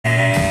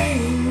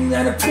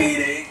and a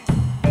beating.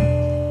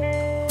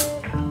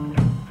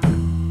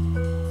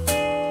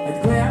 I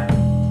declare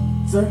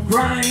it's a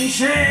crying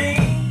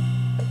shame.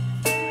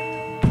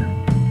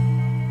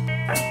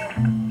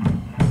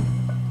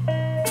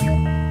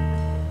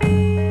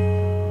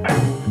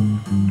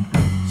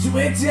 She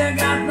waits till I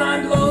got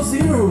 9 below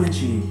zero and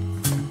she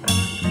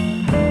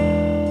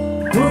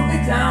put me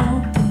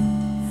down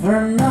for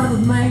another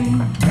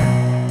man.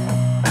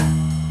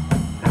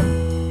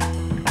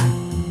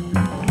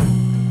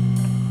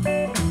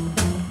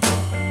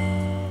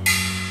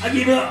 I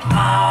give her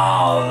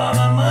all of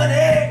my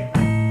money,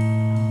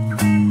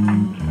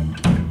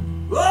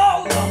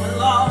 all of my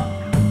love,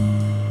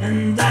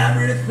 and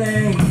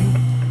everything.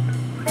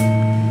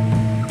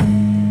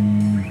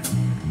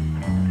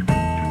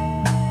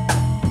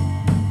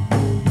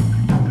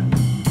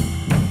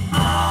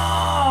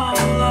 All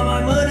of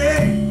my money,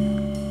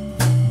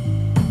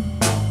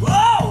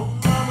 all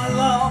of my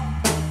love,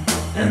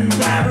 and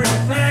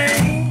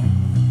everything.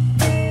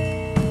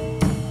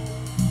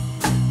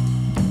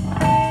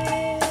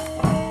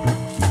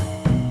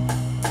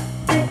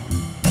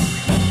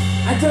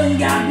 I done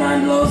got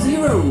 9 below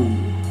zero,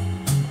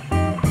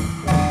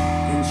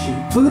 and she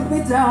put me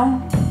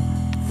down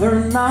for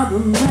another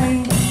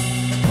man.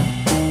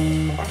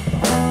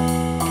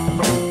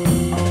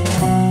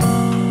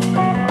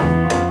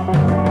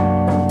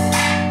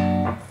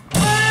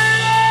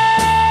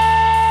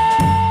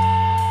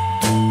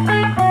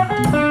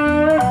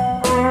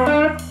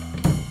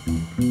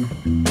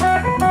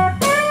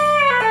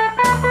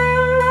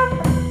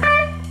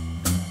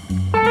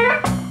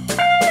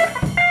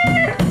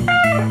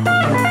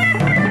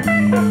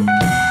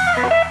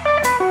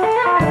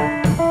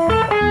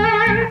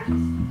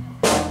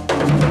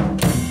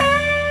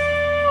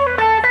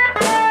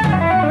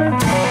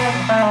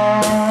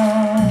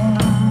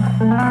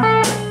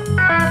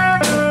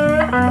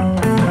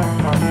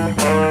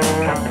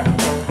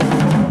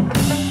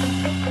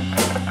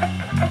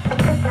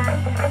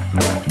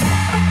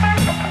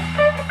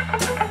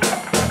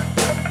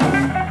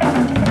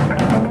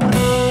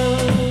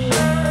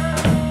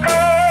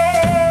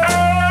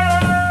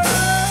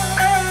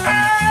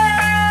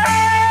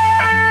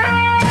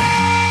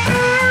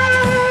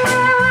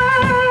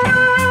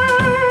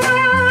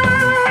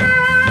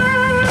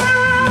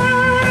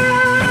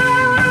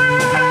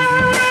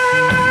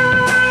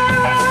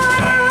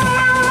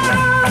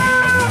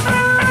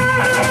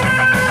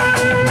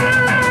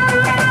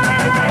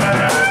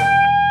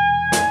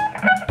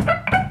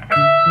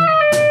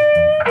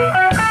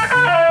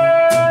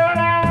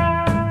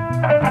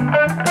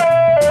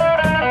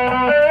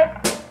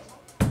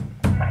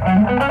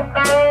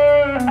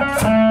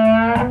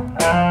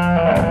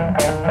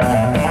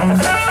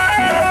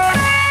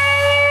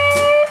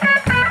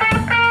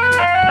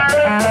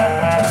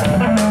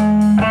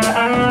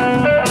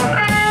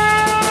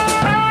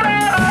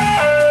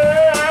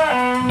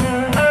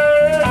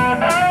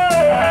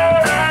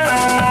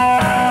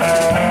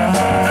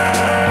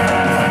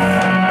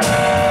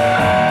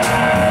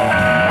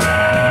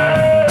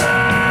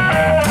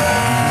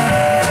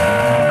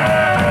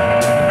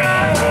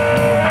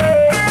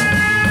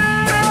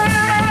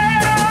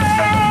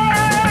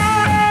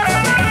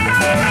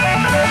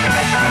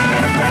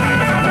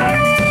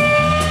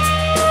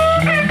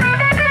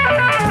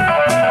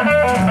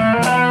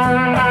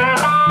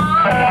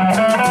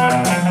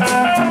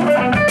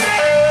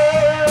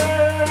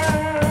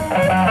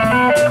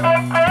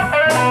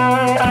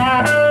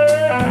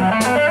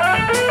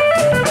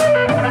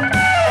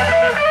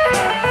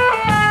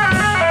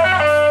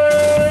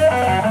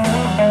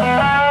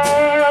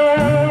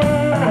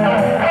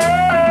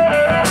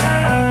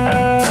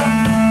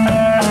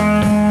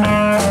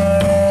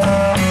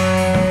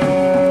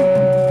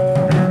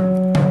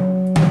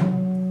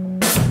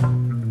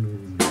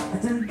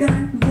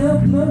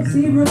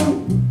 Zero,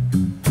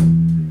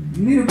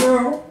 little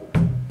girl,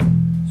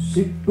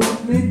 she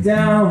put me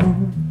down.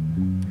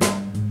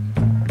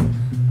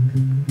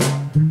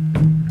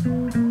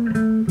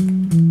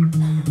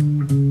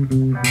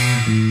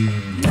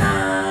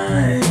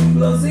 Nine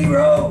below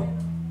zero,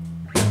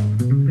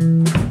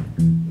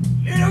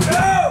 little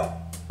girl,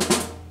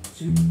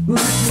 she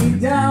put me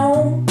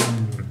down.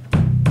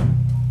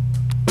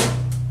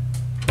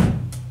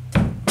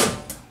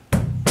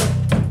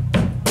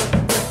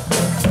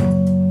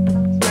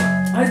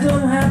 I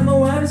don't have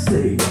nowhere to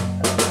stay,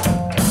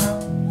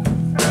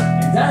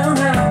 and I don't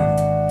have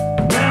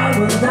now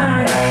will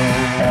die.